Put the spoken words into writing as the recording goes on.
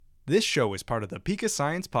This show is part of the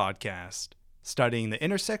PokeScience podcast, studying the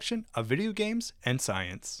intersection of video games and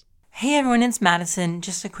science. Hey everyone, it's Madison.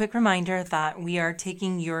 Just a quick reminder that we are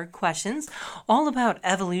taking your questions all about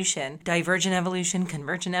evolution, divergent evolution,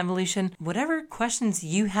 convergent evolution, whatever questions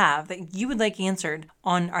you have that you would like answered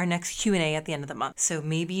on our next Q&A at the end of the month. So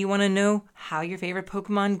maybe you want to know how your favorite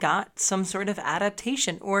Pokemon got some sort of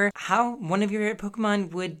adaptation, or how one of your favorite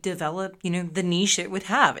Pokemon would develop, the niche it would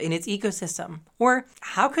have in its ecosystem. Or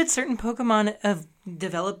how could certain Pokemon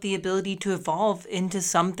develop the ability to evolve into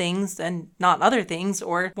some things and not other things,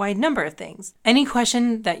 or wide number of things. Any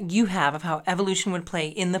question that you have of how evolution would play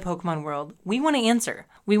in the Pokemon world, we want to answer.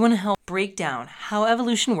 We want to help break down how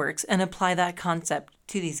evolution works and apply that concept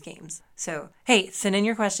to these games. So, hey, send in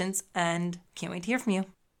your questions and can't wait to hear from you.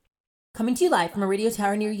 Coming to you live from a radio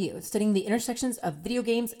tower near you, studying the intersections of video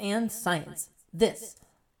games and science. This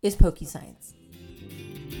is PokeScience.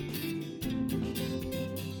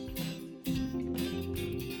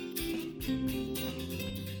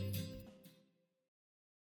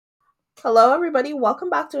 Hello everybody,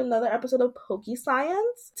 welcome back to another episode of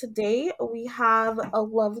PokeScience. Today we have a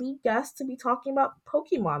lovely guest to be talking about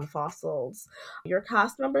Pokemon fossils. Your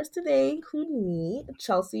cast members today include me,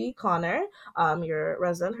 Chelsea Connor, your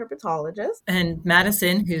resident herpetologist. And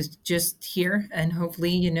Madison, who's just here, and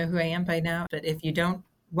hopefully you know who I am by now. But if you don't,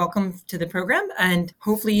 welcome to the program, and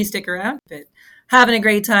hopefully you stick around. But having a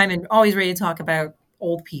great time and always ready to talk about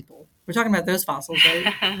old people. We're talking about those fossils,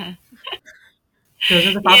 right? Those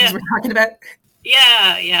are the fossils we're talking about.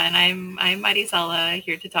 Yeah, and I'm Maricela,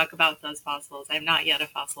 here to talk about those fossils. I'm not yet a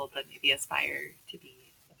fossil, but maybe aspire to be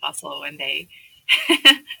a fossil one day.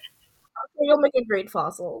 You'll make a great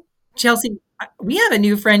fossil. Chelsea, we have a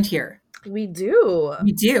new friend here. We do.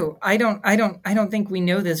 I don't think we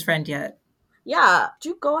know this friend yet. Yeah. Do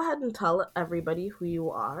you go ahead and tell everybody who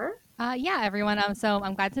you are? Yeah, everyone. So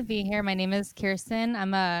I'm glad to be here. My name is Kirsten.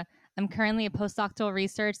 I'm currently a postdoctoral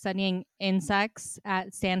research studying insects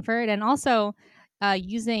at Stanford, and also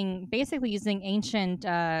using ancient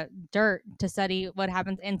dirt to study what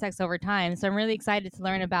happens to insects over time. So I'm really excited to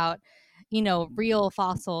learn about, real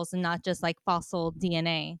fossils and not just like fossil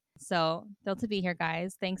DNA. So thrilled to be here,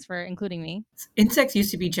 guys. Thanks for including me. Insects used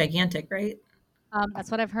to be gigantic, right? That's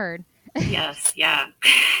what I've heard. Yes, yeah.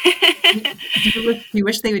 Do you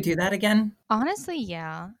wish they would do that again? Honestly,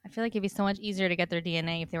 yeah. I feel like it'd be so much easier to get their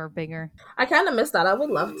DNA if they were bigger. I kind of miss that. I would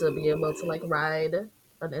love to be able to ride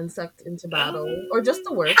an insect into battle, or just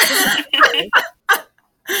to work.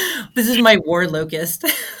 This is my war locust.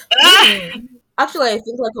 Actually, I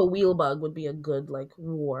think a wheel bug would be a good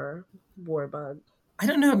war bug. I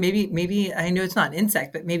don't know. Maybe I know it's not an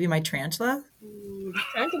insect, but maybe my tarantula.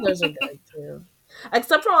 Tarantulas are good too.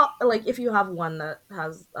 Except for if you have one that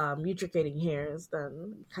has mutricating hairs,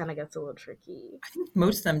 then it kind of gets a little tricky. I think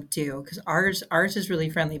most of them do, because ours is really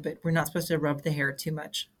friendly, but we're not supposed to rub the hair too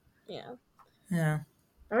much. Yeah.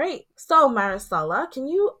 All right. So Maricela, can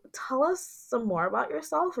you tell us some more about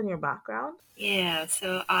yourself and your background? Yeah.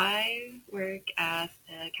 So I work at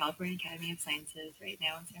the California Academy of Sciences right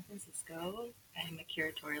now in San Francisco. I'm a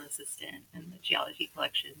curatorial assistant in the geology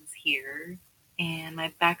collections here. And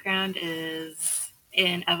my background is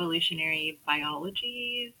in evolutionary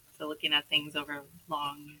biology, so looking at things over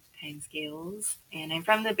long time scales. And I'm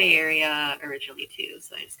from the Bay Area originally too,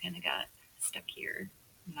 so I just kind of got stuck here.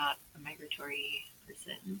 I'm not a migratory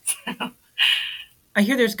person. So. I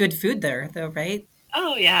hear there's good food there, though, right?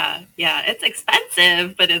 Oh yeah. It's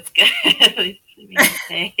expensive, but it's good.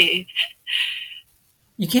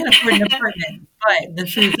 You can't afford an apartment, but the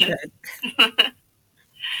food's good.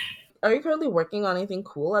 Are you currently working on anything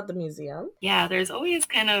cool at the museum? Yeah, there's always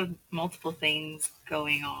kind of multiple things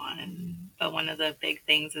going on. But one of the big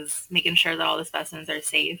things is making sure that all the specimens are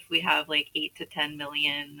safe. We have 8 to 10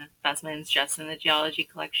 million specimens just in the geology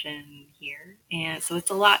collection here. And so it's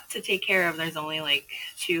a lot to take care of. There's only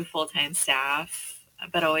 2 full-time staff,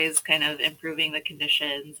 but always kind of improving the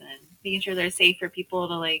conditions and making sure they're safe for people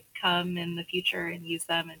to come in the future and use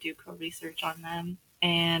them and do co-research on them.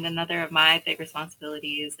 And another of my big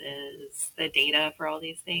responsibilities is the data for all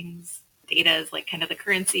these things. Data is kind of the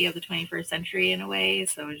currency of the 21st century in a way.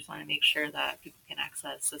 So we just want to make sure that people can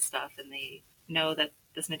access this stuff and they know that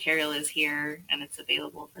this material is here and it's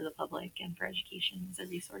available for the public and for education as a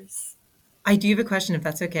resource. I do have a question, if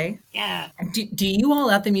that's okay. Yeah. Do you all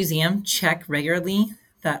at the museum check regularly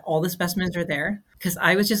that all the specimens are there? Because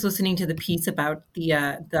I was just listening to the piece about the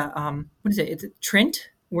what is it? It's Trent,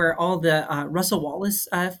 where all the Russell Wallace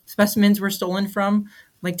specimens were stolen from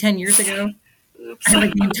 10 years ago. Oops. And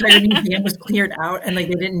the entire museum was cleared out and they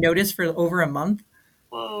didn't notice for over a month.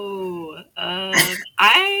 Whoa. So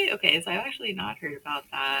I've actually not heard about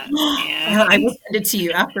that. I will send it to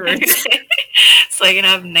you afterwards. Okay. So I can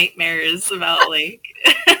have nightmares about like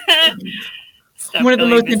stuff One of the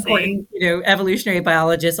going most missing. important, evolutionary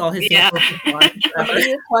biologists, all his Yeah. samples are gone forever.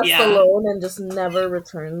 Somebody requests Yeah. a loan and just never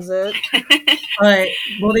returns it. But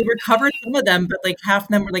they recovered some of them, but like half of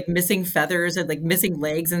them were like missing feathers and like missing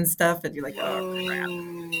legs and stuff. And you're like, oh crap.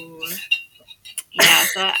 Whoa. Yeah,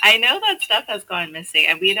 so I know that stuff has gone missing,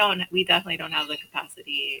 and we definitely don't have the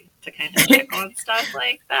capacity to kind of check on stuff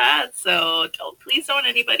like that. So please don't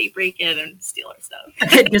anybody break in and steal our stuff.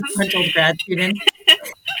 Disgruntled grad student.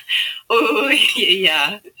 Oh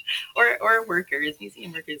yeah, or workers.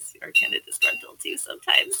 Museum workers are kind of disgruntled too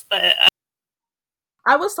sometimes. But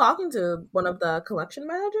I was talking to one of the collection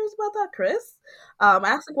managers about that, Chris. I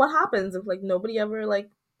asked like, what happens if like nobody ever like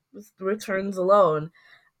returns a loan,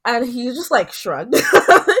 and he just like shrugged.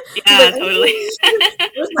 yeah, totally.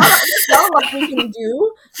 There's not a lot we can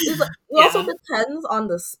do. It also depends on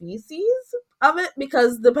the species of it,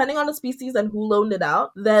 because depending on the species and who loaned it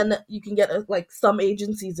out, then you can get like some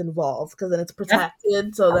agencies involved, because then it's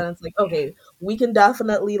protected. So then it's like, okay, we can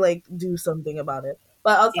definitely like do something about it.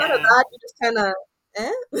 But outside of that, you just kind of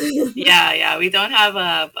yeah, we don't have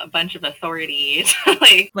a bunch of authority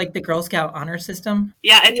to, like the Girl Scout honor system.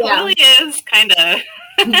 Yeah, it totally is kind of.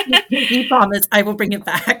 You promise I will bring it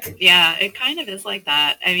back. Yeah, it kind of is like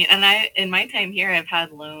that. I mean, and in my time here, I've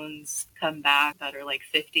had loans come back that are like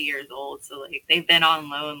 50 years old. So like they've been on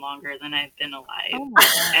loan longer than I've been alive. Oh my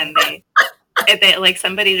God. And they like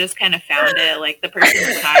somebody just kind of found it. Like the person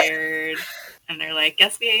retired. And they're like,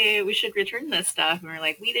 guess we should return this stuff. And we're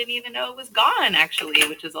like, we didn't even know it was gone, actually,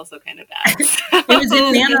 which is also kind of bad. It was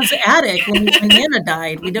in Nana's attic when Nana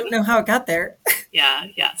died. We don't know how it got there. Yeah.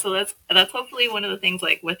 So that's hopefully one of the things,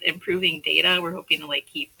 like with improving data, we're hoping to like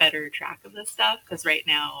keep better track of this stuff. Because right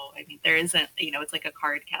now, I mean, there isn't, it's like a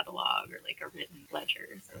card catalog or like a written ledger.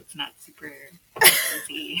 So it's not super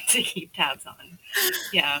easy to keep tabs on.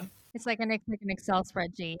 Yeah. It's like an Excel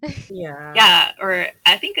spreadsheet. Yeah, or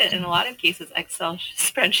I think in a lot of cases, Excel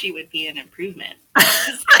spreadsheet would be an improvement.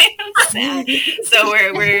 It's kind of sad. So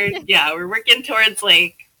we're working towards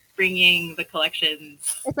like bringing the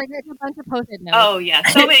collections. It's like there's a bunch of Post-it notes. Oh yeah,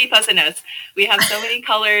 so many Post-it notes. We have so many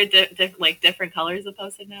different colors of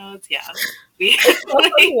Post-it notes. Yeah, we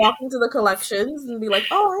walk into the collections and be like,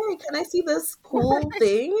 "Oh, hey, can I see this cool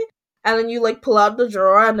thing?" And then you like pull out the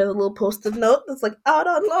drawer and there's a little Post-it note that's like out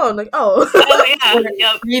on loan. Like, oh yeah,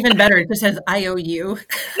 yep. Even better, it just says IOU.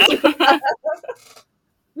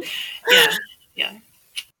 Yeah.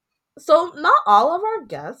 So not all of our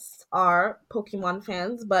guests are Pokemon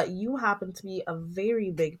fans, but you happen to be a very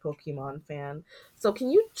big Pokemon fan. So can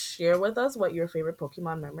you share with us what your favorite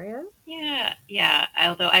Pokemon memory is? Yeah.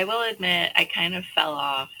 Although I will admit, I kind of fell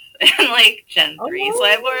off in like Gen 3. no. So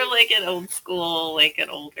I'm more like an old school, like an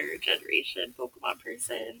older generation Pokemon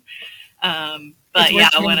person. But yeah,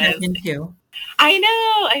 when I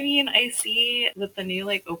know, I mean, I see with the new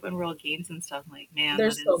like open world games and stuff, I'm like, man,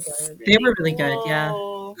 they're so good. Really they were really good, cool. yeah.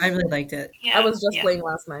 I really liked it. Yeah, I was just playing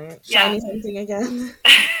last night. Shiny hunting again.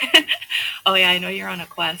 Oh yeah, I know you're on a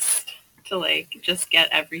quest to like just get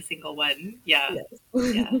every single one. Yeah.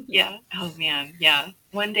 Yes. Yeah. Oh man, yeah.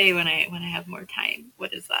 One day when I have more time.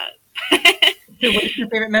 What is that? So what's your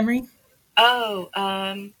favorite memory? So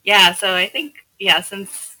I think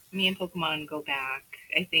since me and Pokemon go back,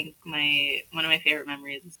 I think one of my favorite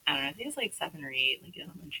memories is, I don't know, I think it's like 7 or 8, like in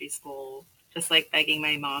elementary school, just like begging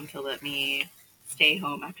my mom to let me stay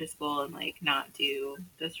home after school and like not do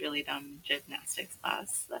this really dumb gymnastics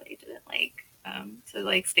class that I didn't like. So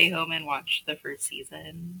like stay home and watch the first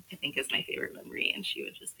season, I think is my favorite memory. And she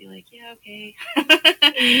would just be like, yeah, okay.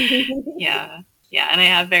 Yeah, and I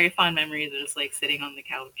have very fond memories of just like sitting on the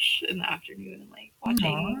couch in the afternoon and like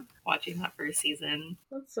watching that first season.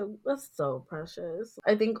 That's so precious.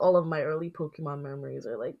 I think all of my early Pokemon memories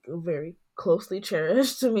are like very closely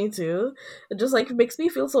cherished to me too. It just like makes me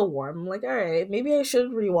feel so warm. I'm like, all right, maybe I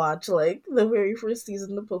should rewatch like the very first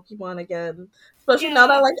season of Pokemon again. Especially now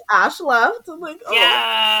that like Ash left. I'm like, oh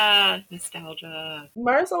yeah, nostalgia.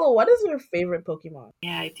 Maricela, what is your favorite Pokemon?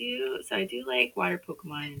 Yeah, I do. So I do like water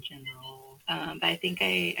Pokemon in general. But I think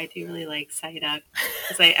I do really like Psyduck,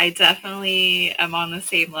 because I definitely am on the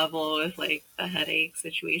same level with like the headache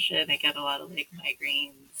situation. I get a lot of like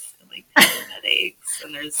migraines and like headaches,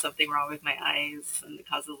 and there's something wrong with my eyes, and it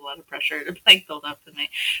causes a lot of pressure to like build up in my.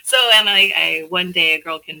 So and I one day a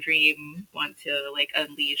girl can dream want to like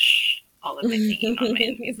unleash all of my pain on my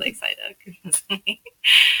enemies like Psyduck.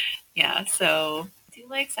 Yeah, so do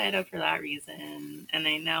like Fido for that reason. And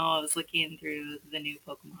I know I was looking through the new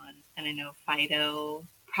Pokemon, and I know Fido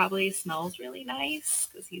probably smells really nice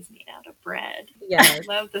because he's made out of bread. Yeah. I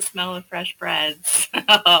love the smell of fresh bread.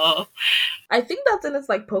 So. I think that's in its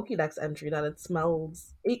like Pokédex entry that it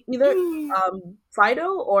smells either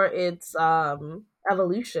Fido or its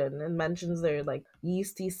evolution, and mentions their like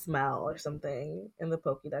yeasty smell or something in the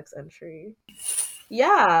Pokédex entry.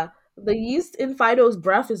 Yeah, the yeast in Fido's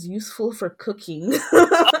breath is useful for cooking.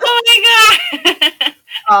 Oh my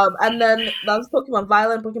god! And then that's Pokemon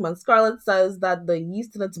Violet. Pokemon Scarlet says that the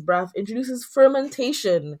yeast in its breath introduces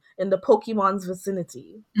fermentation in the Pokemon's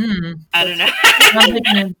vicinity. I don't know. Sounds like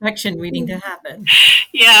an infection waiting to happen.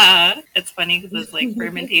 Yeah, it's funny because it's like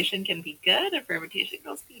fermentation can be good and fermentation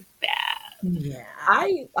can also be bad. Yeah.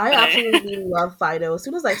 I absolutely love Fido. As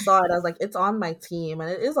soon as I saw it, I was like, it's on my team, and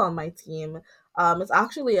it is on my team. It's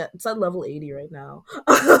actually it's at level 80 right now.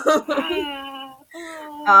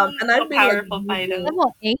 And I've been powerful like, Fido.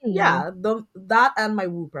 Level 80. Yeah, that and my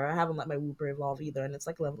Wooper. I haven't let my Wooper evolve either, and it's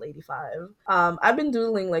like level 85. I've been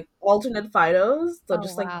doing like alternate Fidos, so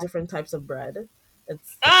just like different types of bread.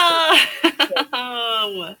 It's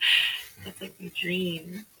oh, that's like my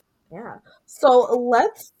dream. Yeah. So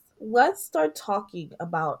let's start talking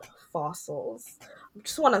about fossils. I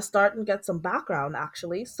just want to start and get some background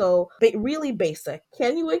actually. So really basic.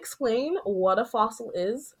 Can you explain what a fossil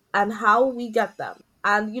is and how we get them?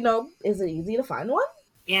 And is it easy to find one?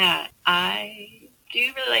 Yeah, I do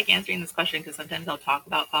really like answering this question because sometimes I'll talk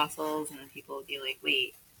about fossils and then people will be like,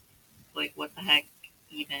 wait, like what the heck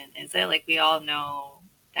even is it? Like we all know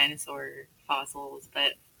dinosaur fossils,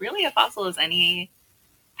 but really a fossil is any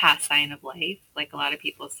past sign of life. Like a lot of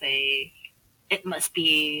people say it must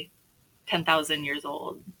be 10,000 years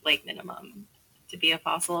old, like minimum, to be a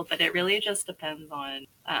fossil, but it really just depends on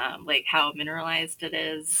like how mineralized it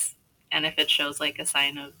is and if it shows like a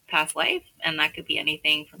sign of past life. And that could be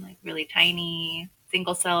anything from like really tiny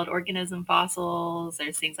single-celled organism fossils.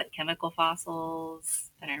 There's things like chemical fossils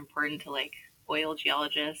that are important to like oil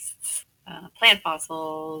geologists, plant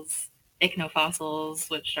fossils, ichnofossils,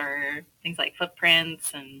 which are things like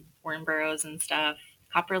footprints and worm burrows and stuff.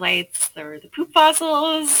 Coprolites or the poop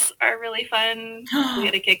fossils are really fun. We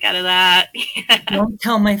get a kick out of that. Don't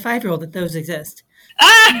tell my 5-year-old that those exist.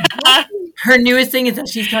 Her newest thing is that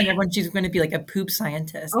she's telling everyone she's going to be like a poop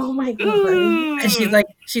scientist. Oh my god! Ooh. And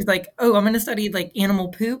she's like, oh, I'm going to study like animal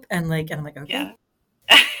poop and I'm like, okay.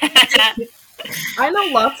 Yeah. I know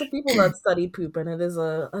lots of people that study poop, and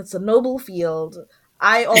it's a noble field.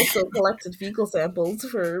 I also collected fecal samples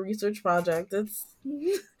for a research project. It's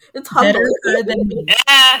humbling. Better her than me.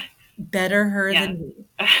 Yeah. Better her than me.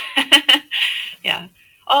 Yeah.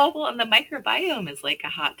 Oh, well, and the microbiome is like a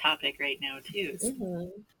hot topic right now too. So.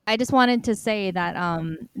 Mm-hmm. I just wanted to say that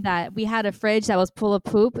that we had a fridge that was full of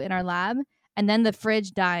poop in our lab, and then the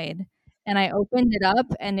fridge died, and I opened it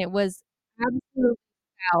up, and it was absolutely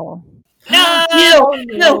foul. No!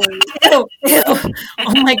 Ew.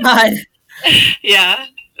 Oh my god. Yeah.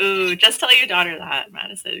 Ooh, just tell your daughter that,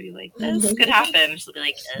 Madison. Be like, this could happen. She'll be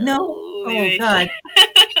like, no. Oh god.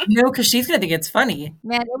 No, because she's gonna think it's funny.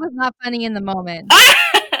 Man, it was not funny in the moment.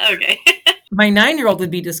 Okay. My 9-year-old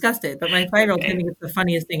would be disgusted, but my 5-year-old can think it's the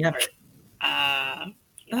funniest thing ever. Yeah.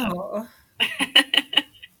 Oh.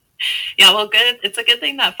 Yeah, well, good. It's a good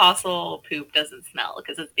thing that fossil poop doesn't smell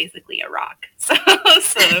because it's basically a rock. So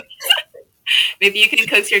maybe you can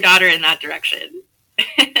coax your daughter in that direction.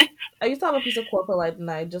 I used to have a piece of coprolite, and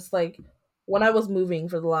I just like when I was moving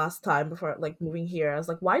for the last time before like moving here, I was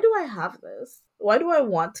like, why do I have this? Why do I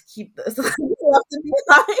want to keep this? I left it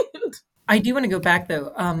behind. I do want to go back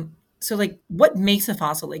though. So like what makes a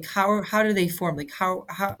fossil? Like how do they form? Like how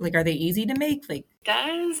like are they easy to make? Like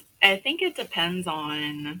I think it depends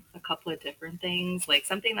on a couple of different things. Like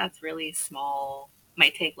something that's really small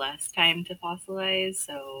might take less time to fossilize.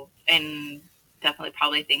 So and definitely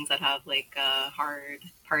probably things that have like a hard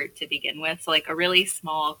part to begin with. So like a really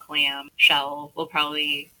small clam shell will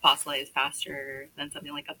probably fossilize faster than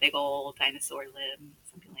something like a big old dinosaur limb,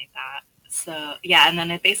 something like that. So yeah, and then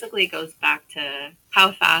it basically goes back to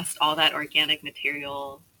how fast all that organic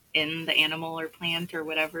material in the animal or plant or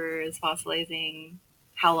whatever is fossilizing,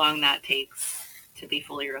 how long that takes to be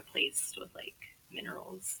fully replaced with like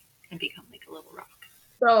minerals and become like a little rock.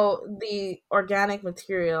 So the organic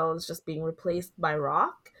material is just being replaced by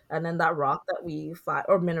rock, and then that rock that we find,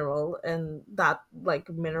 or mineral, and that like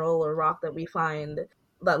mineral or rock that we find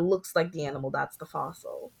that looks like the animal, that's the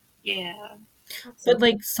fossil. Yeah. But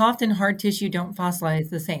like soft and hard tissue don't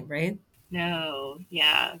fossilize the same, right? No,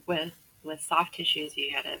 yeah. With soft tissues,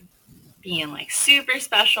 you gotta being like super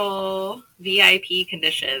special VIP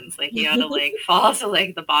conditions. Like you gotta like fall to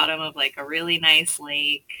like the bottom of like a really nice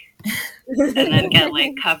lake and then get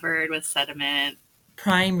like covered with sediment.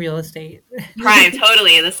 Prime real estate. Prime,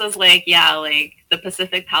 totally. This is like, yeah, like the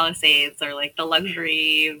Pacific Palisades or like the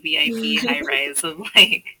luxury VIP high rise of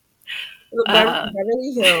like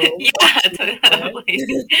Beverly Hills. Yeah,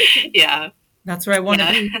 totally. Yeah. That's where I want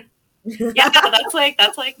to be. Yeah,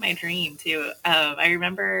 that's like my dream too. I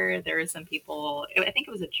remember there were some people, I think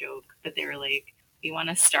it was a joke, but they were like, we want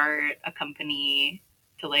to start a company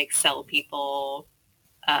to like sell people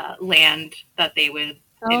land that they would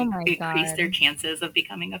increase their chances of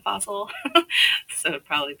becoming a fossil. So it'd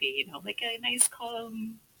probably be, you know, like a nice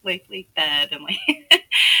calm lake bed and like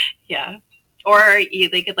yeah. Or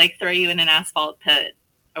they could like throw you in an asphalt pit,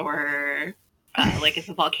 or like if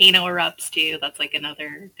a volcano erupts too, that's like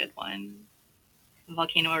another good one. The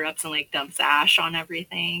volcano erupts and like dumps ash on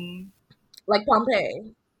everything. Like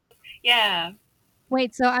Pompeii. Yeah.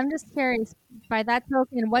 Wait, so I'm just curious, by that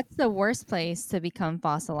token, what's the worst place to become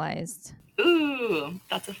fossilized? Ooh,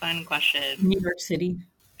 that's a fun question. New York City.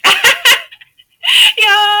 Yeah.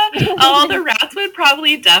 Oh, the rats would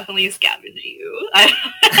probably definitely scavenge you.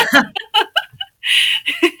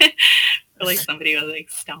 Or like somebody would like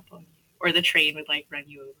stomp on you, or the train would like run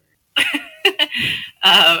you over.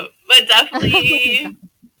 But definitely,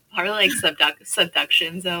 probably like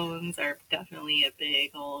subduction zones are definitely a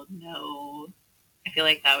big old no. I feel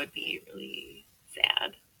like that would be really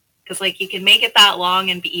sad. Because like you can make it that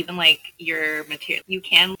long and be even like your material, you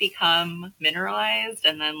can become mineralized,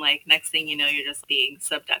 and then like next thing you know, you're just being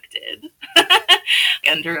subducted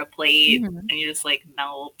under a plate, and you just like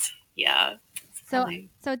melt. Yeah. So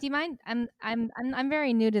do you mind? I'm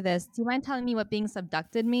very new to this. Do you mind telling me what being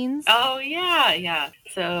subducted means? Oh yeah.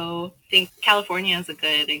 So I think California is a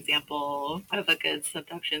good example of a good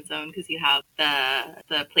subduction zone, because you have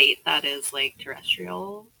the plate that is like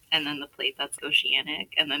terrestrial, and then the plate that's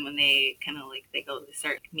oceanic, and then when they kind of like they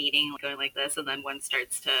start meeting, going like this, and then one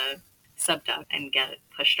starts to subduct and get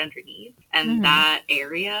pushed underneath, and that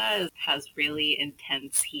area has really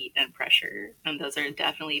intense heat and pressure, and those are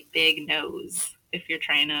definitely big no's if you're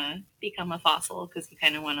trying to become a fossil, because you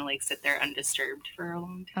kind of want to like sit there undisturbed for a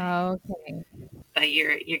long time. Okay. But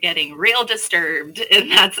you're getting real disturbed in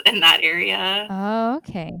that area.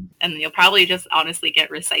 Okay. And you'll probably just honestly get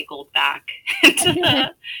recycled back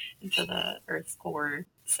into the Earth's core.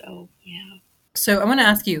 So yeah. So I want to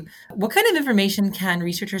ask you, what kind of information can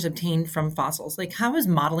researchers obtain from fossils? Like, how has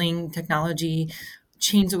modeling technology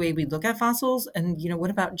changed the way we look at fossils? And, you know,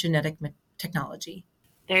 what about genetic technology?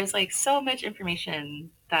 There's like so much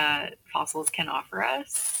information that fossils can offer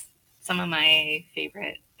us. Some of my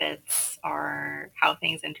favorite bits are how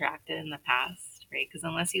things interacted in the past, right? Because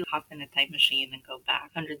unless you hop in a time machine and go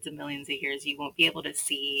back hundreds of millions of years, you won't be able to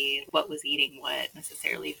see what was eating what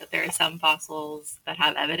necessarily. But there are some fossils that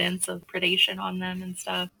have evidence of predation on them and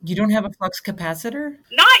stuff. You don't have a flux capacitor?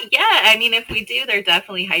 Not yet. I mean, if we do, they're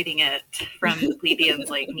definitely hiding it from the plebeians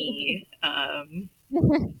like me.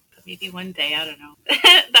 Maybe one day, I don't know.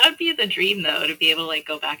 That would be the dream, though, to be able to like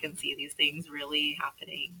go back and see these things really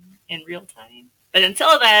happening in real time. But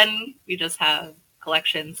until then, we just have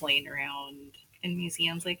collections laying around in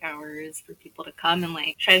museums like ours for people to come and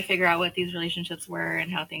like try to figure out what these relationships were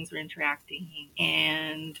and how things were interacting.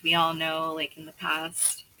 And we all know, like in the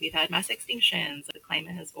past, we've had mass extinctions. The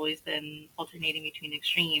climate has always been alternating between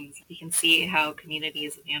extremes. You can see how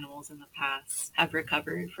communities of animals in the past have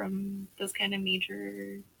recovered from those kind of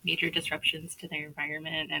major disruptions to their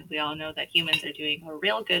environment. And we all know that humans are doing a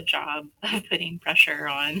real good job of putting pressure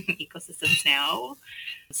on ecosystems now.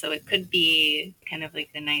 So it could be kind of like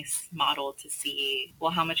a nice model to see, well,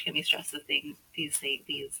 how much can we stress these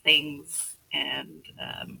things and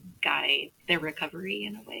guide their recovery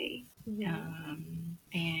in a way.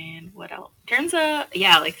 And what else? In terms of,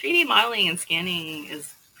 like 3D modeling and scanning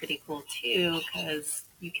is pretty cool too, because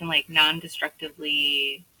you can like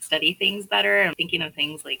non-destructively study things better. I'm thinking of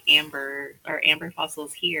things like amber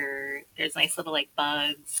fossils here. There's nice little like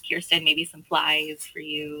bugs. Kirsten, maybe some flies for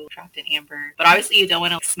you trapped in amber. But obviously you don't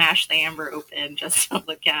want to smash the amber open just to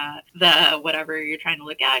look at the whatever you're trying to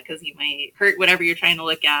look at, because you might hurt whatever you're trying to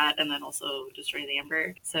look at and then also destroy the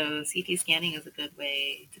amber. So CT scanning is a good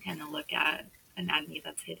way to kind of look at anatomy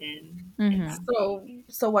that's hidden.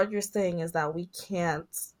 So what you're saying is that we can't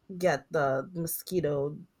get the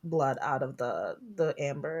mosquito blood out of the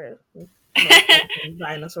amber.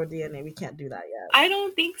 Dinosaur DNA. We can't do that yet. I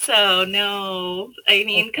don't think so. No, I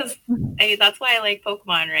mean, because that's why I like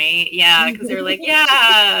Pokemon, right? Yeah, because they're like,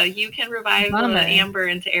 yeah, you can revive Bummer. the Amber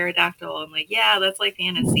into Aerodactyl. I'm like, yeah, that's like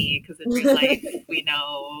fantasy. Because in real life, we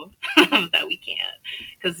know that we can't.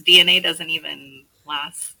 Because DNA doesn't even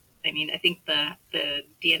last. I mean, I think the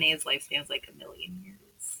DNA's lifespan is like 1,000,000 years.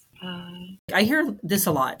 I hear this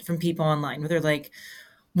a lot from people online where they're like,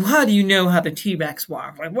 well, how do you know how the T-Rex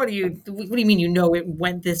walked? Like, what do you mean you know it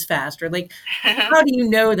went this fast? Or like, how do you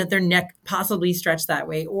know that their neck possibly stretched that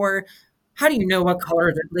way? Or how do you know what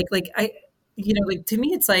color they're like to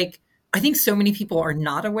me, it's like, I think so many people are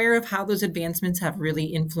not aware of how those advancements have really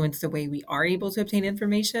influenced the way we are able to obtain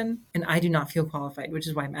information. And I do not feel qualified, which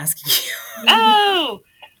is why I'm asking you. Oh,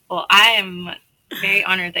 well, I am very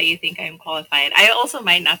honored that you think I'm qualified. I also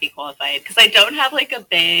might not be qualified because I don't have like a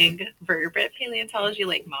big vertebrate paleontology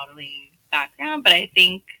like modeling background, but I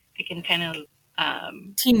think I can kind of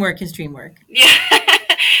Teamwork is dreamwork. yeah.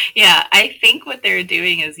 Yeah, I think what they're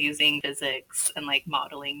doing is using physics and like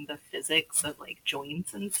modeling the physics of like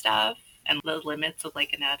joints and stuff and the limits of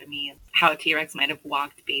like anatomy and how a T-Rex might have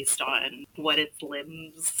walked based on what its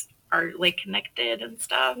limbs are like connected and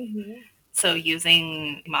stuff. Mm-hmm. So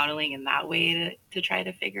using modeling in that way to try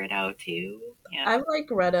to figure it out too. Yeah. I've like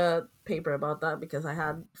read a paper about that because I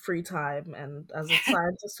had free time, and as a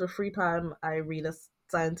scientist with free time, I read a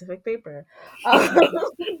scientific paper.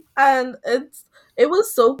 And it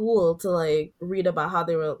was so cool to like read about how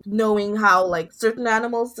they were knowing how like certain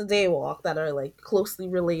animals today walk that are like closely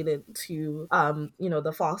related to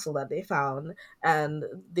the fossil that they found, and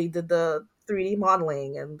they did the 3D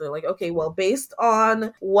modeling, and they're like, okay, well, based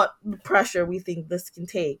on what pressure we think this can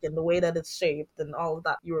take and the way that it's shaped and all of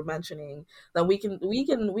that you were mentioning, then we can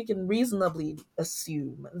reasonably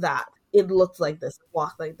assume that it looks like this,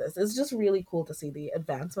 walks like this. It's just really cool to see the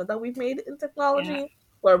advancement that we've made in technology,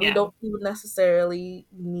 where we don't even necessarily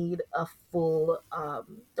need a full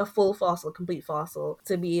fossil, complete fossil,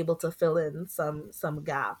 to be able to fill in some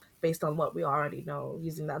gap based on what we already know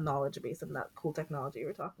using that knowledge base and that cool technology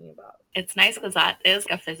we're talking about. It's nice because that is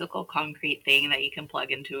a physical, concrete thing that you can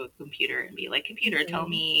plug into a computer and be like, computer, tell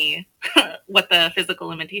me what the physical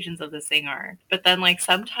limitations of this thing are. But then, like,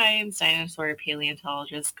 sometimes dinosaur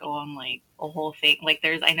paleontologists go on, like, a whole thing. Like,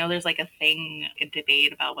 I know there's, like, a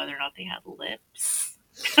debate about whether or not they had lips.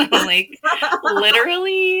 Like,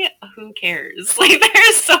 literally, who cares? Like,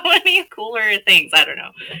 there's so many cooler things. I don't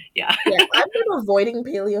know. Yeah, I've been avoiding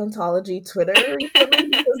paleontology Twitter recently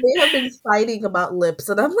because they have been fighting about lips,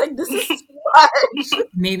 and I'm like, this is too much.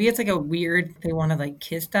 Maybe it's like a weird, they want to like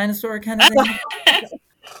kiss dinosaur kind of thing.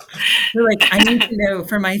 They're like, I need to know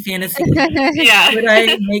for my fantasy, would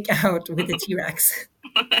I make out with a T-Rex?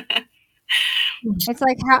 It's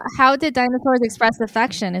like, how did dinosaurs express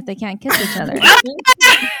affection if they can't kiss each other?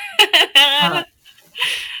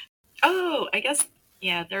 Oh, I guess,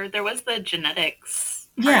 there was the genetics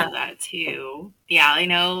part of that too. Yeah, I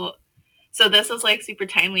know. So this was like super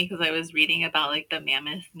timely because I was reading about like the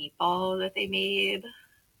mammoth meatball that they made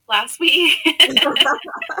last week.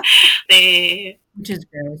 Which is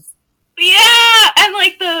gross. Yeah, and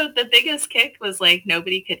like the biggest kick was like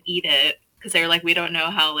nobody could eat it because they were like, we don't know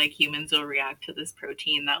how like humans will react to this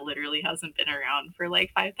protein that literally hasn't been around for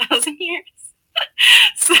like 5,000 years.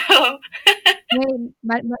 So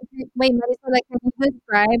wait, Marisol, like, can you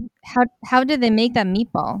describe how did they make that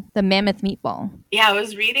meatball, the mammoth meatball? Yeah, I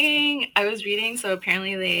was reading. So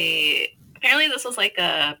apparently this was like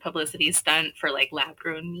a publicity stunt for like lab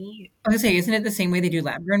grown meat. I was gonna say, isn't it the same way they do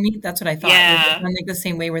lab grown meat? That's what I thought. Yeah, it was like the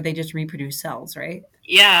same way where they just reproduce cells, right?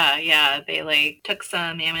 Yeah. They like took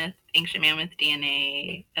some ancient mammoth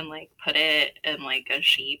DNA and like put it in like a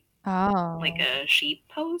sheep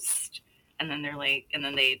post, and then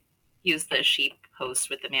they use the sheep post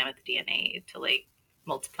with the mammoth DNA to like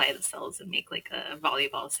multiply the cells and make like a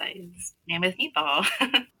volleyball sized mammoth meatball.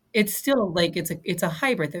 It's still like it's a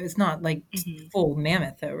hybrid though. It's not like full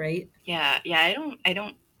mammoth though, right? Yeah. I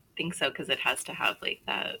don't think so because it has to have like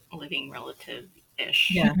that living relative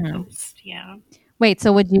ish post. Yeah. Wait,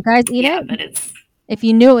 so would you guys eat it? But it's, if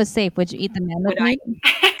you knew it was safe, would you eat the mammoth meat?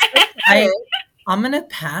 I'm gonna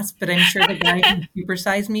pass, but I'm sure the guy who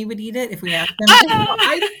supersized me would eat it if we asked him.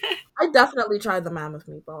 I definitely tried the mammoth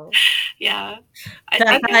meatball. Yeah.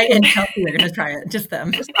 I and Chelsea are gonna try it. Just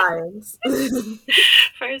them. For science.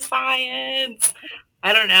 For science.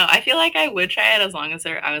 I don't know. I feel like I would try it as long as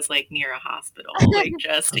I was like near a hospital, like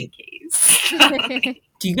just in case.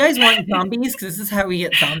 Do you guys want zombies? Because this is how we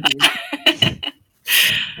get zombies.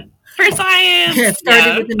 For science. It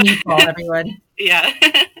started with the meatball, everyone. Yeah.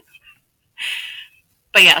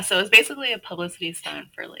 But yeah, so it was basically a publicity stunt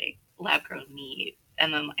for like lab grown meat.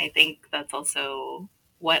 And then I think that's also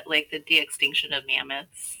what like the de-extinction of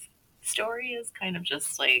mammoths story is kind of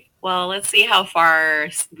just like, well, let's see how far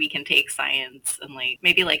we can take science and like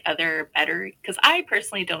maybe like other better, because I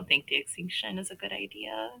personally don't think de-extinction is a good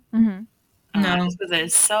idea. Mm-hmm. No. Just because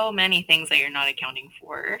there's so many things that you're not accounting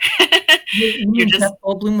for. You're just Jeff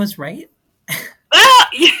Goldblum was right.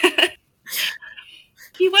 Yeah.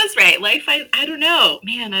 He was right. Life, I don't know.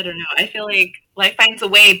 Man, I don't know. I feel like life finds a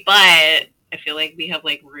way, but I feel like we have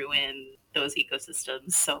like ruined those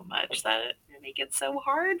ecosystems so much that it make it so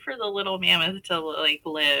hard for the little mammoth to like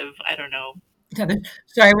live. I don't know. Yeah,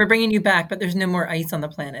 sorry, we're bringing you back, but there's no more ice on the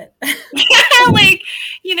planet. Yeah, like,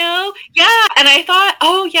 yeah. And I thought,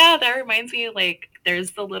 oh yeah, that reminds me, like,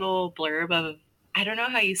 there's the little blurb of, I don't know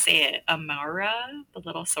how you say it, Amara, the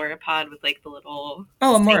little sauropod with like the little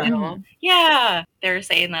Amara. Mm-hmm. Yeah, they're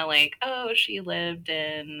saying that like, oh, she lived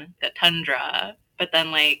in the tundra, but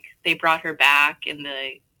then like they brought her back in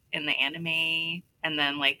the anime, and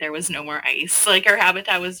then like there was no more ice, like her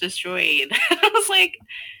habitat was destroyed. I was like,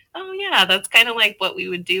 oh yeah, that's kind of like what we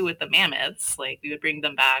would do with the mammoths, like we would bring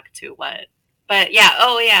them back to what. But yeah,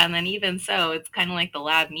 oh yeah, and then even so, it's kind of like the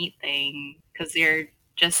lab meat thing, because you're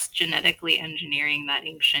just genetically engineering that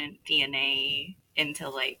ancient DNA into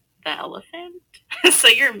like the elephant. So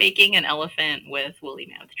you're making an elephant with woolly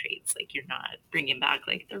mammoth traits. Like you're not bringing back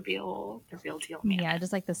like the real deal mammoth. Yeah,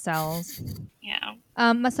 just like the cells. Yeah.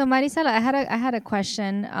 So Marisela, I had a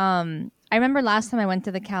question. I remember last time I went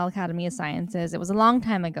to the Cal Academy of Sciences. It was a long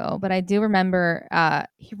time ago, but I do remember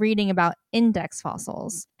reading about index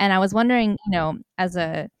fossils, and I was wondering, as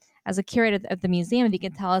a curator of the museum, if you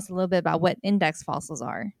could tell us a little bit about what index fossils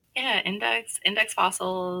are. Yeah, index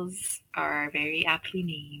fossils are very aptly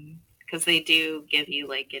named because they do give you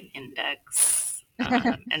like an index,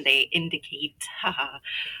 and they indicate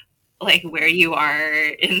like where you are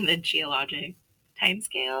in the geologic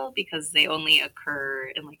timescale, because they only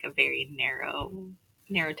occur in like a very narrow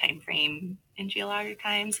time frame in geologic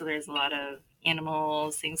time. So there's a lot of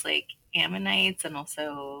animals, things like ammonites, and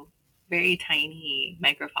also very tiny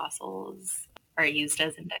microfossils are used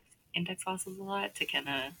as index fossils a lot to kind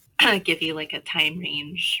of give you like a time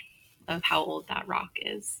range of how old that rock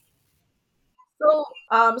is. So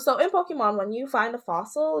in Pokemon, when you find a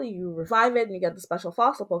fossil, you revive it and you get the special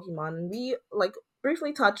fossil Pokemon. And we like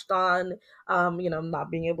briefly touched on,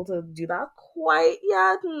 not being able to do that quite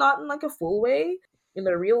yet, not in like a full way in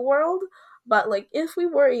the real world. But like if we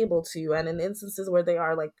were able to, and in instances where they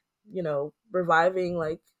are like, reviving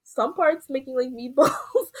like some parts, making like meatballs,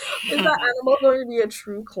 is that animal going to be a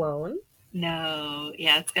true clone? No,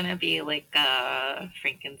 yeah, it's gonna be like a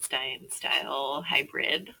Frankenstein style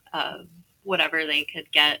hybrid of whatever they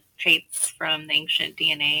could get traits from the ancient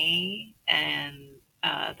DNA and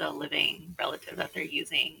the living relative that they're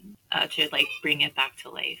using to like bring it back to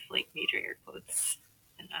life, like major air quotes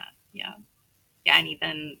and that. Yeah. Yeah, and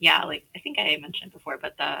even like I think I mentioned before,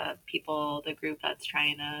 but the group that's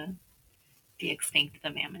trying to de-extinct the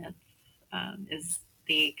mammoth, is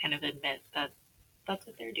they kind of admit that that's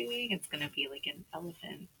what they're doing. It's going to be like an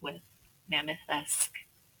elephant with mammoth-esque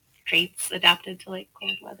traits adapted to like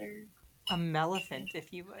cold weather. A melephant,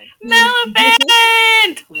 if you would.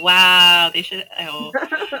 Melephant! Wow, they should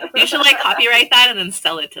like copyright that and then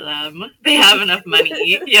sell it to them. They have enough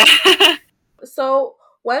money. Yeah. So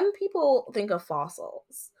when people think of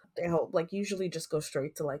fossils, they like usually just go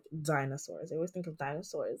straight to like dinosaurs. They always think of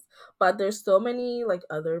dinosaurs, but there's so many like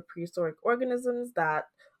other prehistoric organisms that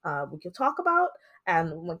we could talk about.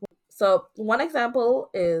 And like, so one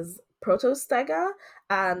example is Protostega,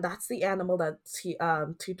 and that's the animal that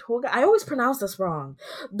Tutoga. I always pronounce this wrong.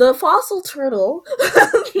 The fossil turtle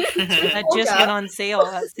that just went on sale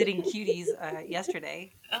at Sitting Cuties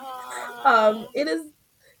yesterday. It is.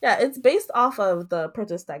 Yeah, it's based off of the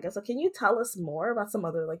Protostega. So can you tell us more about some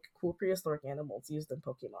other like cool prehistoric animals used in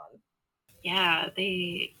Pokemon? Yeah,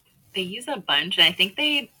 they use a bunch, and I think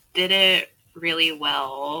they did it really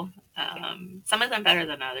well. Some of them better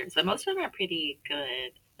than others, but most of them are pretty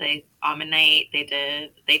good. Like Ammonite,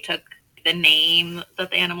 they took the name that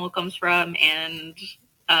the animal comes from and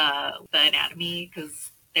the anatomy, because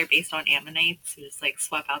they're based on ammonites. So just like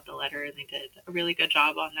swap out the letter, and they did a really good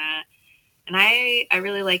job on that. And I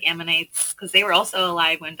really like ammonites because they were also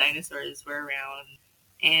alive when dinosaurs were around,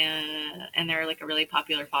 and they're like a really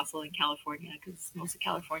popular fossil in California because most of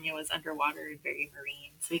California was underwater and very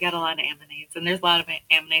marine. So we got a lot of ammonites, and there's a lot of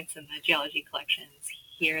ammonites in the geology collections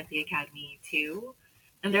here at the Academy too.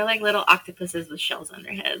 And they're like little octopuses with shells on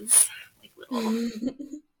their heads, like little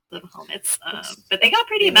little helmets. But they got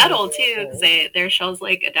pretty metal too, because their shells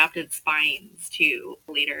like adapted spines to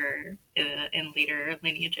later in later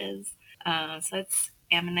lineages. So it's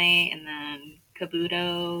Ammonite, and then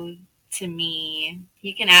Kabuto. To me,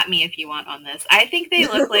 you can at me if you want on this. I think they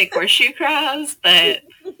look like horseshoe crabs, but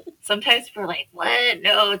sometimes people are like, "What?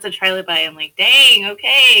 No, it's a trilobite." I'm like, "Dang,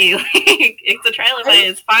 okay, like it's a trilobite.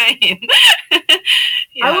 It's fine."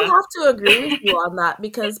 Yeah. I will have to agree with you on that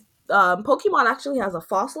because Pokemon actually has a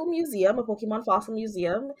fossil museum, a Pokemon fossil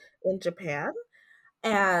museum in Japan.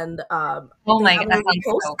 And they have a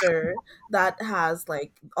poster that has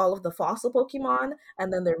like all of the fossil Pokemon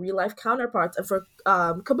and then their real life counterparts. And for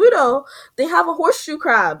Kabuto, they have a horseshoe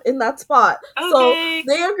crab in that spot. Okay. So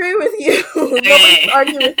they agree with you. Okay. Nobody's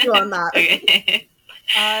arguing with you on that. Okay.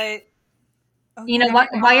 You know what?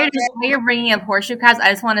 While you're bringing up horseshoe crabs, I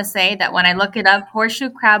just want to say that when I look it up, horseshoe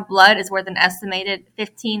crab blood is worth an estimated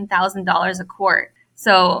 $15,000 a quart.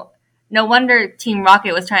 So no wonder Team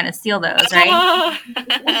Rocket was trying to steal those, right?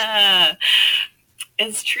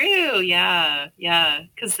 It's true, yeah.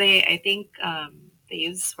 Because I think they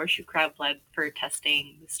use horseshoe crab blood for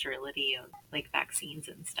testing the sterility of like vaccines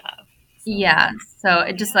and stuff. So. Yeah, so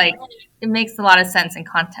it just it makes a lot of sense in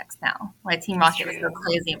context now why Team Rocket was so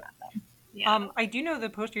crazy about them. Yeah. I do know the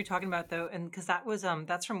poster you're talking about though, and because that was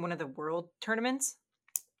that's from one of the world tournaments.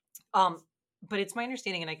 But it's my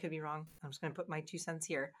understanding, and I could be wrong. I'm just going to put my 2 cents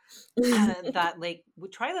here. That like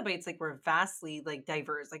trilobites were vastly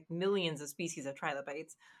diverse, millions of species of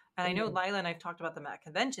trilobites. And I know Lila and I've talked about them at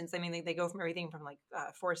conventions. I mean, they go from everything from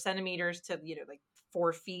 4 centimeters to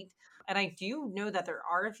 4 feet. And I do know that there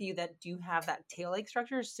are a few that do have that tail-like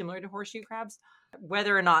structure similar to horseshoe crabs.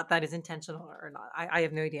 Whether or not that is intentional or not, I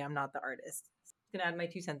have no idea. I'm not the artist. Gonna add my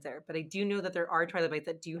 2 cents there, but I do know that there are trilobites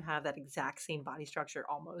that do have that exact same body structure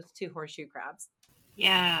almost to horseshoe crabs.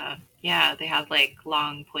 Yeah, they have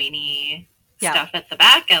long pointy stuff at the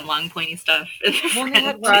back and long pointy stuff in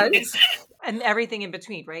the front. And everything in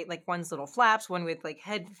between, right? One's little flaps, one with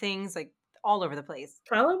head things, all over the place.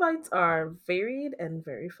 Trilobites are varied and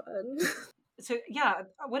very fun. So yeah,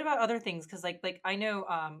 what about other things? Because I know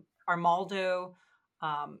Armaldo,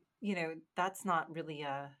 that's not really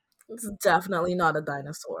a. It's definitely not a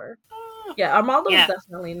dinosaur. Yeah, Armaldo is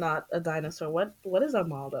definitely not a dinosaur. What is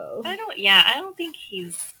Armaldo? I don't think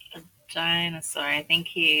he's a dinosaur. I think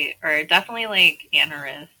definitely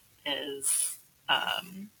Anorith is a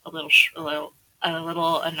little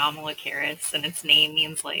anomalocaris, and its name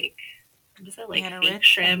means what is it, fake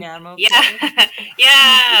shrimp?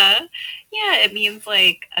 Yeah, it means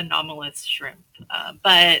anomalous shrimp.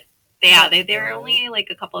 But they're only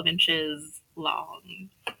a couple of inches long.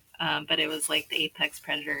 But it was the apex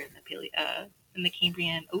predator in the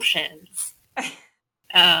Cambrian oceans.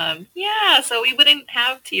 So we wouldn't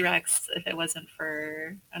have T-Rex if it wasn't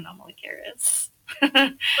for Anomalocaris.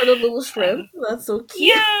 For the little shrimp? That's so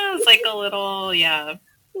cute. Yeah, it's a little,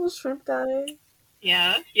 little shrimp guy.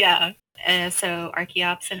 Yeah. So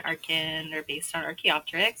Archaeops and Archon are based on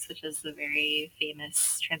Archaeopteryx, which is the very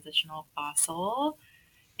famous transitional fossil.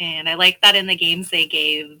 And I like that in the games they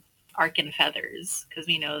gave Archon feathers, because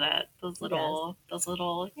we know that those little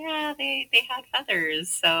they had feathers.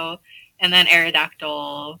 So, and then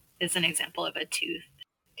Aerodactyl is an example of a toothed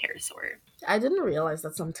pterosaur. I didn't realize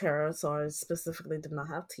that some pterosaurs specifically did not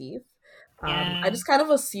have teeth. I just kind of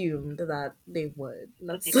assumed that they would.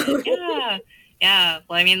 Yeah.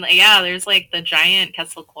 Well, I mean, there's the giant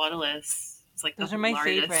Quetzalcoatlus. It's those are my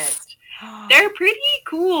favorite. They're pretty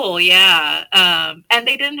cool, yeah. And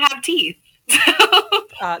they didn't have teeth.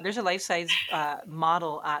 There's a life-size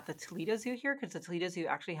model at the Toledo Zoo here, because the Toledo Zoo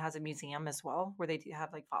actually has a museum as well where they do have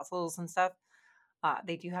fossils and stuff.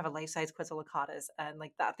 They do have a life-size Quetzalcoatlus, and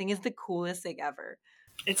that thing is the coolest thing ever.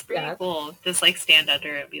 It's pretty cool. Just stand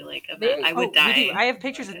under it and be I would die. I have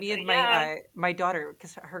pictures of me and my daughter,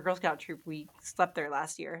 because her Girl Scout troop, we slept there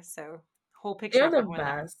last year. So whole picture. They're the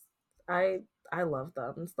best. I love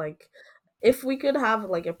them. It's if we could have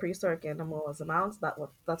a prehistoric animal as a mount,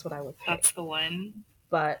 that's what I would pick. That's the one.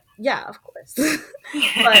 But yeah, of course.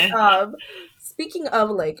 But speaking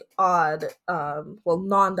of odd,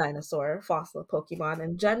 non-dinosaur fossil Pokemon,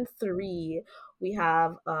 in Gen 3 we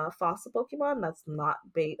have a fossil Pokemon that's not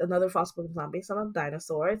another fossil Pokemon not based on a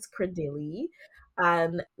dinosaur. It's Credilli,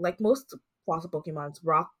 and most fossil Pokemon, it's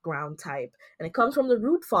rock ground type, and it comes from the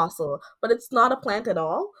root fossil, but it's not a plant at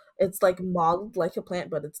all. It's modeled like a plant,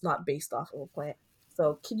 but it's not based off of a plant.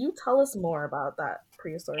 So can you tell us more about that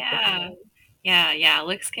prehistoric Pokemon? Yeah.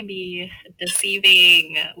 Looks can be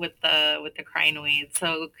deceiving with the crinoid.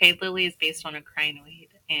 So Cradlily is based on a crinoid,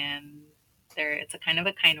 and it's a kind of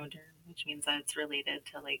a chynoderm. which means that it's related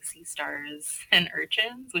to like sea stars and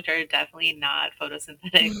urchins, which are definitely not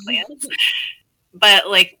photosynthetic plants. But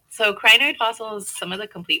like, so crinoid fossils, some of the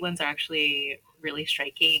complete ones are actually really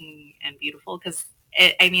striking and beautiful because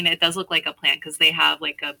it does look like a plant because they have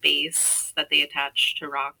like a base that they attach to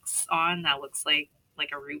rocks on that looks like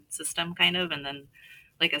a root system kind of, and then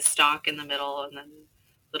like a stalk in the middle, and then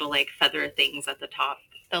little like feather things at the top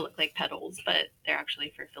that look like petals, but they're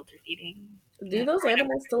actually for filter feeding. Do those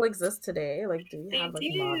animals still exist today? Like, do we They have like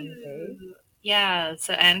modern day? do. Yeah,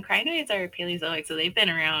 so and crinoids are Paleozoic, so they've been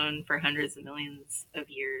around for hundreds of millions of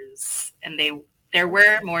years, and there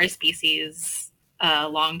were more species a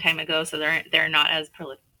long time ago, so they're not as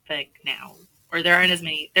prolific now, or there aren't as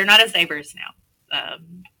many. They're not as diverse now.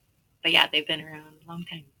 But yeah, they've been around a long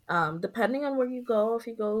time. Depending on where you go, if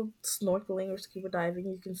you go snorkeling or scuba diving,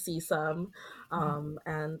 you can see some.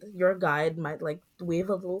 And your guide might like wave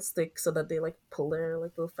a little stick so that they like pull their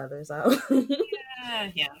like little feathers out.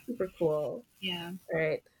 Yeah, Super cool. yeah. All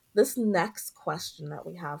right. This next question that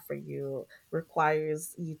we have for you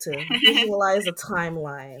requires you to visualize a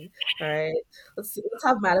timeline. All right. Let's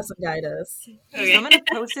have Madison guide us. Okay. So I'm gonna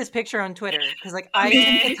post this picture on Twitter because like I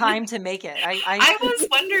took the time to make it. I was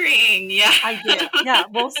wondering. Yeah, I did. Yeah.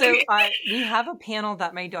 Well, so Okay. we have a panel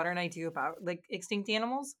that my daughter and I do about like extinct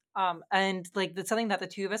animals. And like that's something that the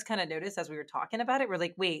two of us kind of noticed as we were talking about it. We're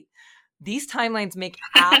like, wait, these timelines make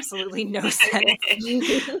absolutely no sense.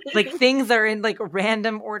 Like things are in like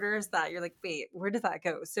random orders that you're like, wait, where does that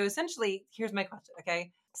go? So essentially, here's my question.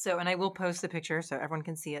 Okay. So, and I will post the picture so everyone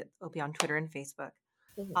can see it. It'll be on Twitter and Facebook.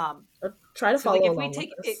 Try to So follow like if along we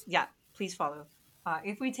take with it, this. yeah, please follow.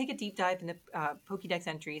 If we take a deep dive into Pokédex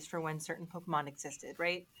entries for when certain Pokemon existed,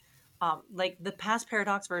 right? Like the past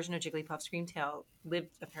Paradox version of Jigglypuff Screamtail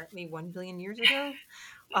lived apparently 1 billion years ago.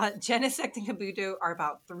 Genesect and Kabuto are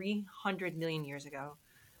about 300 million years ago.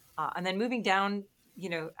 And then moving down,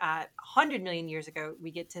 at 100 million years ago, we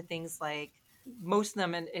get to things like most of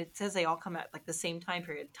them, and it says they all come at like the same time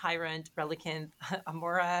period: Tyrant, Relicanth,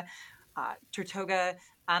 Amora, Turtoga,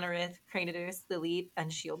 Anorith, Cranidos, Lilith,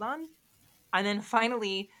 and Shieldon. And then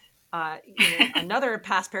finally, another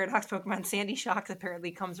past Paradox Pokemon, Sandy Shocks,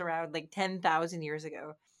 apparently comes around like 10,000 years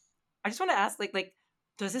ago. I just want to ask, like,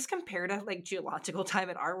 does this compare to like geological time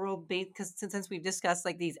in our world? Because since we've discussed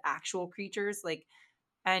like these actual creatures, like,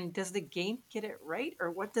 and does the game get it right,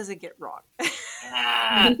 or what does it get wrong?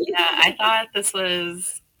 Yeah, I thought this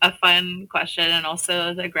was a fun question, and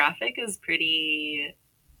also the graphic is pretty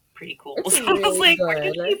cool. It's So I was really like, where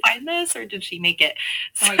did good. she find this, or did she make it?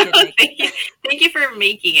 Oh, I did make thank you, thank you for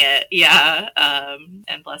making it. Yeah,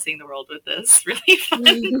 and blessing the world with this really fun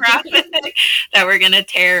graphic that we're gonna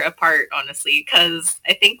tear apart, honestly, because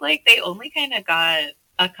I think like they only kind of got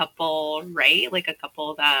a couple right, like a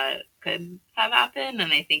couple that could have happened,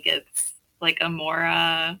 and I think it's like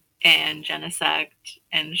Amora and Genesect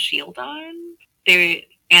and Shieldon. They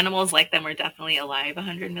animals like them were definitely alive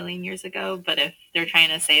 100 million years ago, but if they're trying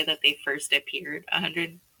to say that they first appeared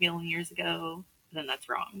 100 million years ago, then that's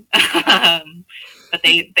wrong. But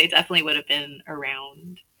they definitely would have been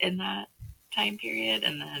around in that time period.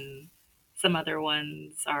 And then some other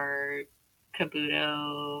ones are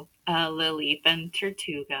Kabuto, Lilip, and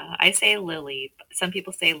Tortuga. I say Lilip. Some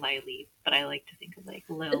people say Lileep, but I like to think of like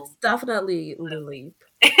Lil. It's definitely Lily.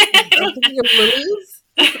 I'm thinking of lilies.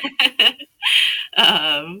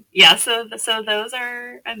 Yeah, so those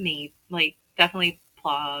are like definitely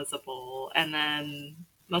plausible, and then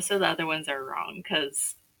most of the other ones are wrong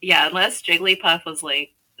because yeah, unless Jigglypuff was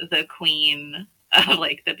like the queen of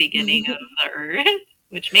like the beginning of the Earth,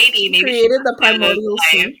 which maybe she Created the primordial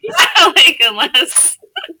sea. yeah, like unless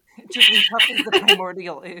Jigglypuff is the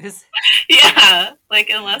primordial ooze. yeah, like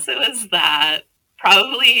unless it was that,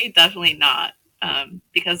 probably definitely not,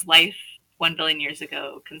 because life 1 billion years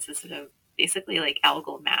ago consisted of basically like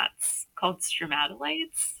algal mats called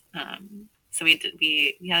stromatolites. So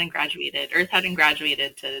we hadn't graduated. Earth hadn't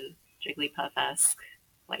graduated to Jigglypuff-esque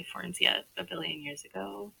life forms yet 1 billion years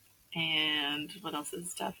ago. And what else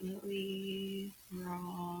is definitely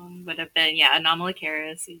wrong? Would have been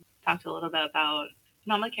Anomalocaris. We talked a little bit about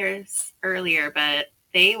Anomalocaris earlier, but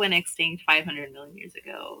they went extinct 500 million years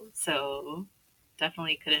ago. So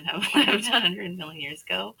definitely couldn't have lived 100 million years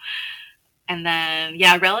ago. And then,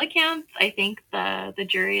 Relicanth, I think the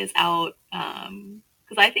jury is out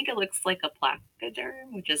because I think it looks like a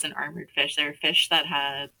placoderm, which is an armored fish. They're a fish that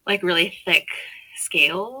had like really thick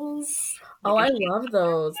scales. Oh, I Like love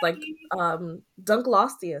those. Like,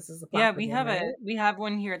 Dunkleosteus is the Yeah, placoderm, right? we have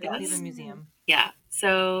one here at the Yes. Cleveland Museum. Yeah.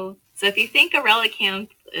 So if you think a Relicanth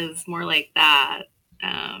is more like that,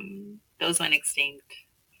 those went extinct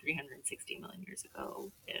 360 million years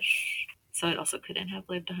ago-ish. So it also couldn't have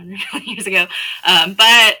lived 100 million years ago.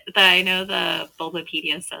 But I know the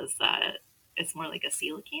Bulbapedia says that it's more like a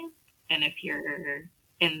coelacanth. And if you're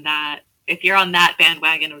on that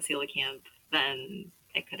bandwagon of coelacanth, then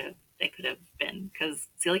it could have been, because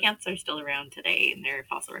coelacanths are still around today and their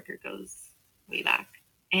fossil record goes way back.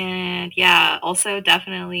 And yeah, also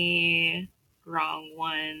definitely wrong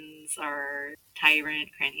ones are Tyrant,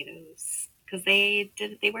 Cranidos, because they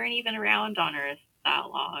weren't even around on Earth that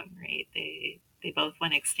long, right? They both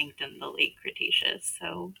went extinct in the late Cretaceous.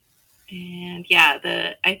 So, and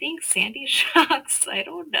yeah, I think sandy shocks, I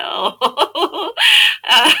don't know.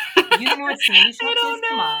 You don't know what sandy shocks don't is?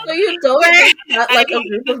 Come know. on. So you don't think that like a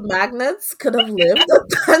group of magnets could have lived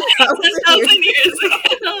 10,000 years? years ago.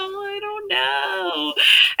 I don't know.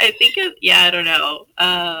 I think I don't know.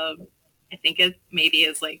 I think it maybe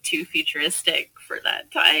is like too futuristic for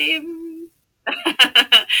that time.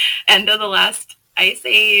 End of the last ice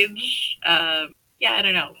age. Yeah, I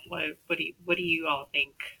don't know. What do you all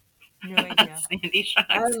think? No idea. Sandy shocks.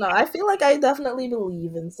 I don't know. I feel like I definitely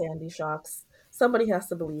believe in sandy shocks. Somebody has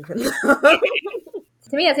to believe in them.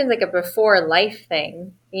 To me, that seems like a before life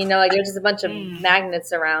thing. Like there's just a bunch of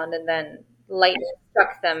magnets around, and then lightning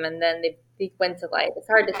struck them, and then they went to life. It's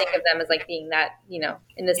hard to think of them as like being that,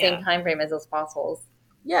 in the same time frame as those fossils.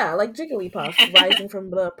 Yeah, like Jigglypuff rising from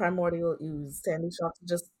the primordial ooze. Sandy shocks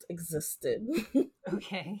just existed.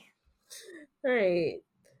 Okay. All right.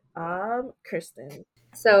 Kristen.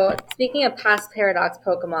 So, speaking of past Paradox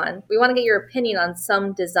Pokemon, we want to get your opinion on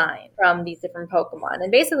some design from these different Pokemon.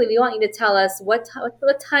 And basically, we want you to tell us what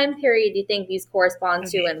time period you think these correspond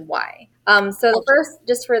to and why. So, the first,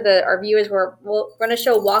 just for our viewers, we're going to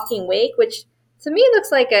show Walking Wake, which to me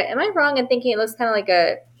looks like am I wrong in thinking it looks kind of like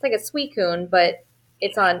it's like a Suicune, but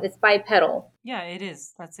it's bipedal. Yeah, it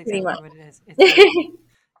is. That's exactly what it is.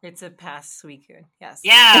 It's a past Suicune. Yes.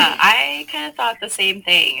 Yeah, I kind of thought the same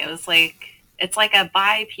thing. It was like, it's like a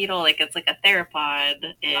bipedal, like it's like a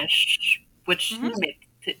theropod-ish, which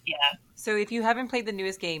yeah. So if you haven't played the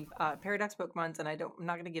newest game, Paradox Pokemons, and I'm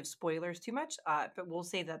not going to give spoilers too much, but we'll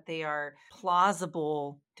say that they are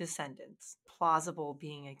plausible descendants. Plausible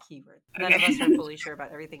being a keyword. None of us are fully sure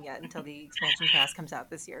about everything yet until the expansion pass comes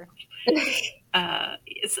out this year.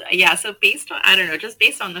 So based on, I don't know, just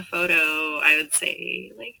based on the photo, I would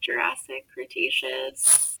say like Jurassic,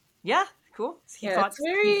 Cretaceous. Yeah, cool. He fought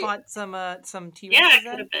some T-Rexes. Yeah, it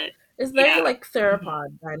could have been. It's very like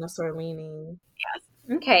theropod dinosaur leaning. Yes.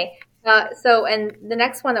 Okay. And the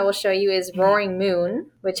next one that we'll show you is Roaring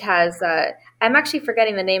Moon, which has I'm actually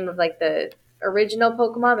forgetting the name of like the original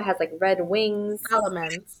Pokemon. It has like red wings.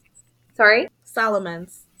 Salamence. Sorry?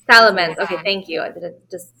 Salamence. Okay, thank you. I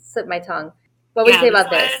just slipped my tongue. What would you say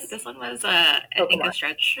about this? This one was, I think, a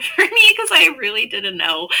stretch for me because I really didn't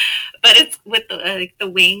know. But it's with the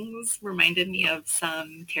wings reminded me of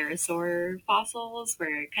some pterosaur fossils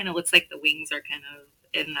where it kind of looks like the wings are kind of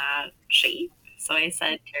in that shape. So I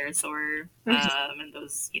said pterosaur, and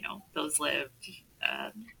those lived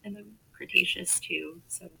in the Cretaceous too.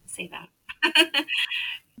 So say that.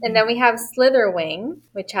 And then we have Slitherwing,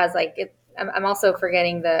 which has like I'm also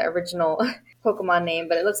forgetting the original Pokemon name,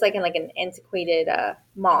 but it looks like an antiquated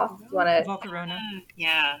moth. You want to? Volcarona.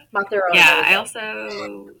 Yeah. Mothorona. Yeah, I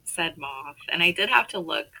also said moth, and I did have to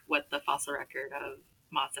look what the fossil record of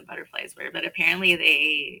moths and butterflies were, but apparently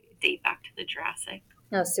they date back to the Jurassic.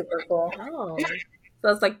 Oh, super cool. Oh, so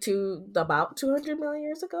it's like about 200 million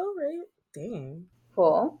years ago, right? Dang.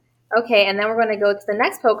 Cool. Okay, and then we're going to go to the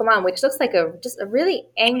next Pokemon, which looks like just a really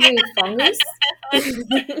angry fungus.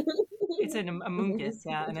 It's an Amoonguss,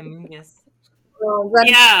 an Amoonguss.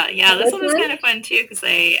 Yeah, this one was kind of fun too because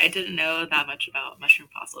I didn't know that much about mushroom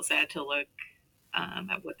fossils, so I had to look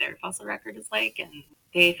at what their fossil record is like, and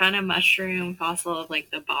they found a mushroom fossil of like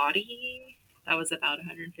the body that was about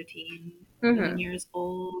 115 million years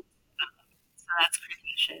old. So that's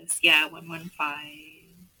Cretaceous. Yeah, 115.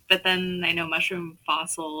 But then I know mushroom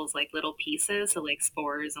fossils, like little pieces, so like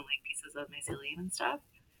spores and like pieces of mycelium and stuff.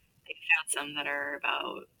 They found some that are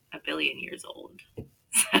about 1 billion years old.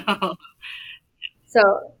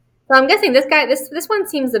 So I'm guessing this one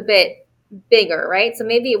seems a bit bigger, right? So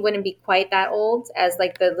maybe it wouldn't be quite that old as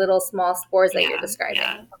like the little small spores that you're describing.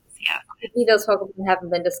 Yeah. Maybe those Pokemon haven't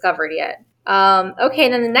been discovered yet. Okay,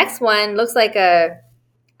 and then the next one looks like I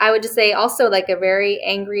would just say also like a very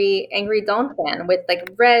angry Donphan with like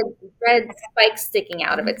red spikes sticking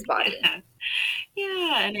out of its body.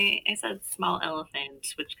 Yeah, and I said small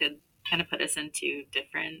elephant, which could kind of put us into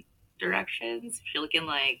different directions. If you're looking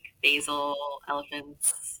like basal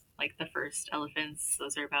elephants, like the first elephants,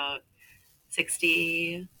 those are about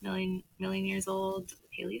 60 million years old.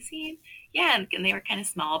 Paleocene. Yeah, and they were kind of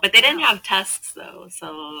small, but they didn't have tusks though.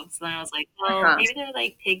 So then I was like, well, maybe they're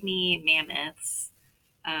like pygmy mammoths,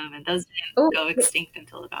 and those didn't go extinct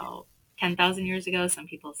until about 10,000 years ago. Some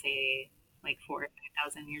people say like 4,000 or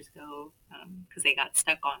 5,000 years ago, because they got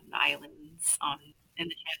stuck on the islands in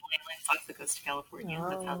the Channel Islands off the coast of California.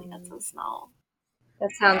 That's how they got so small.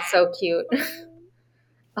 That sounds so cute,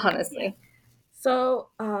 honestly. Yeah. So,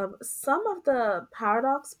 some of the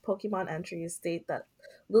Paradox Pokemon entries state that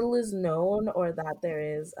little is known or that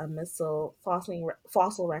there is a missile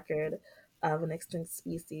fossil record of an extinct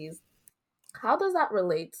species. How does that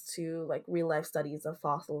relate to like real life studies of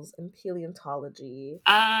fossils in paleontology?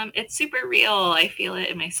 It's super real. I feel it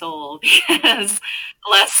in my soul because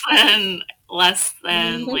less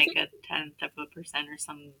than like a 10% or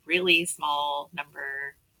some really small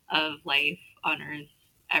number of life on Earth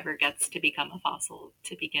ever gets to become a fossil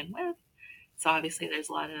to begin with. So obviously there's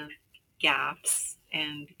a lot of gaps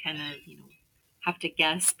and kind of, have to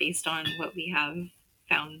guess based on what we have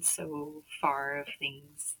found so far of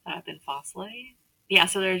things that have been fossilized. Yeah,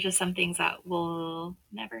 so there are just some things that we'll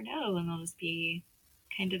never know, and they'll just be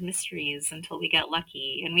kind of mysteries until we get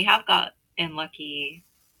lucky. And we have gotten lucky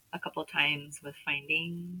a couple times with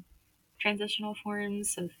finding transitional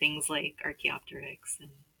forms. So things like Archaeopteryx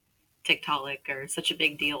and Tiktaalik are such a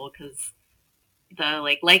big deal because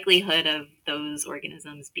the likelihood of those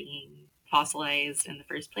organisms being fossilized in the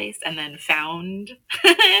first place and then found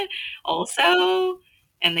also,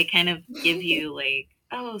 and they kind of give you like,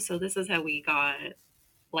 oh, so this is how we got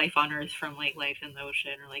life on Earth from like life in the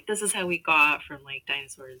ocean, or like this is how we got from like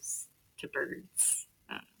dinosaurs to birds.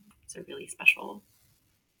 So really special.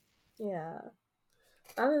 Yeah,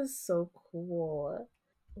 that is so cool.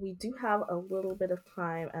 We do have a little bit of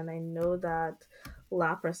time, and I know that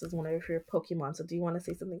Lapras is one of your Pokemon. So, do you want to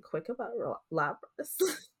say something quick about Lapras?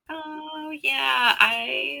 Oh yeah,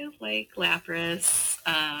 I like Lapras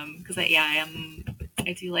because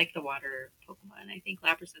I do like the water Pokemon. I think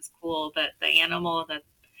Lapras is cool, but the animal that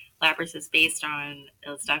Lapras is based on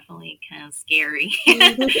is definitely kind of scary.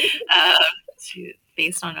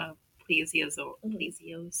 Based on a plesiosaur,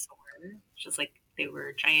 just like they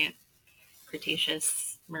were giant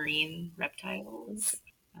Cretaceous marine reptiles.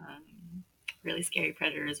 Really scary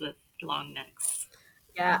predators with long necks.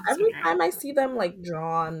 Yeah, every time I see them like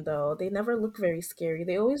drawn though, they never look very scary.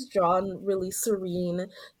 They always drawn really serene,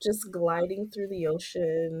 just gliding through the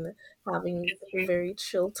ocean, having a very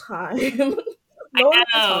chill time. No one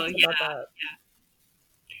talks about that.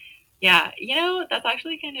 Yeah, that's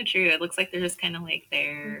actually kind of true. It looks like they're just kind of like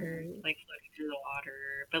there, like floating through the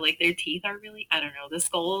water. But like their teeth are really, I don't know, the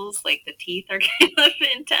skulls, like the teeth are kind of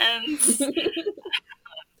intense.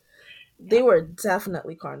 They were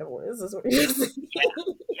definitely carnivores, is what you're saying.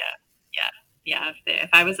 Yeah.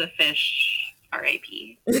 If I was a fish,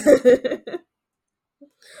 R.I.P.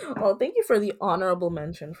 Well, thank you for the honorable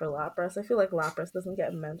mention for Lapras. I feel like Lapras doesn't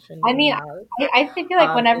get mentioned. I mean, I feel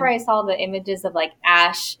like whenever I saw the images of like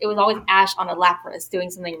Ash, it was always Ash on a Lapras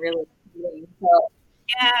doing something really cool.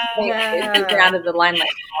 So it took out of the limelight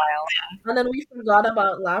for a while. And then we forgot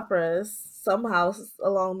about Lapras somehow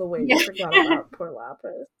along the way. We forgot about poor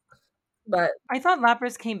Lapras. But I thought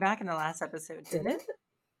Lapras came back in the last episode, didn't it?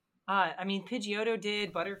 I mean, Pidgeotto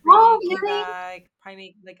did, Butterfree came back,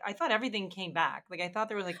 Primate. Like, I thought everything came back. Like, I thought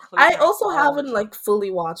there was like. I also haven't like fully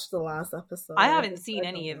watched the last episode. I haven't seen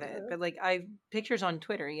any of it, but like, I pictures on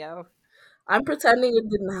Twitter, yo. I'm pretending it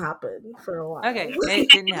didn't happen for a while. Okay, it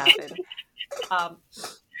didn't happen.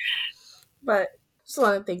 But just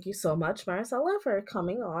want to thank you so much, Maricela, for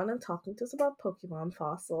coming on and talking to us about Pokemon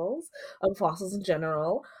fossils, fossils in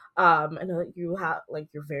general. I know that you have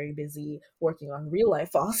you're very busy working on real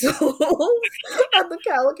life fossils at the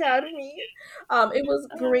Cal Academy. It was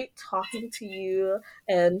great talking to you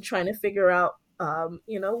and trying to figure out,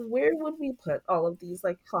 where would we put all of these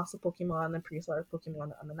like fossil Pokemon and prehistoric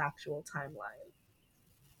Pokemon on an actual timeline.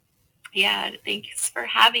 Yeah, thanks for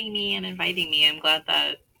having me and inviting me. I'm glad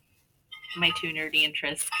that my two nerdy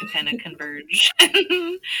interests can kind of converge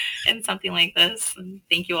in something like this. And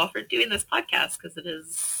thank you all for doing this podcast because it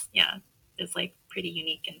is, it's like pretty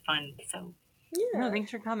unique and fun. So no,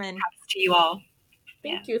 thanks for coming. To you all.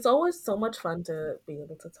 Thank you. It's always so much fun to be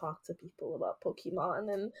able to talk to people about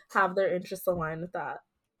Pokemon and have their interests align with that.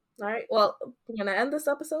 All right. Well, we're going to end this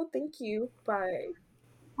episode. Thank you. Bye.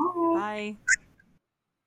 Bye.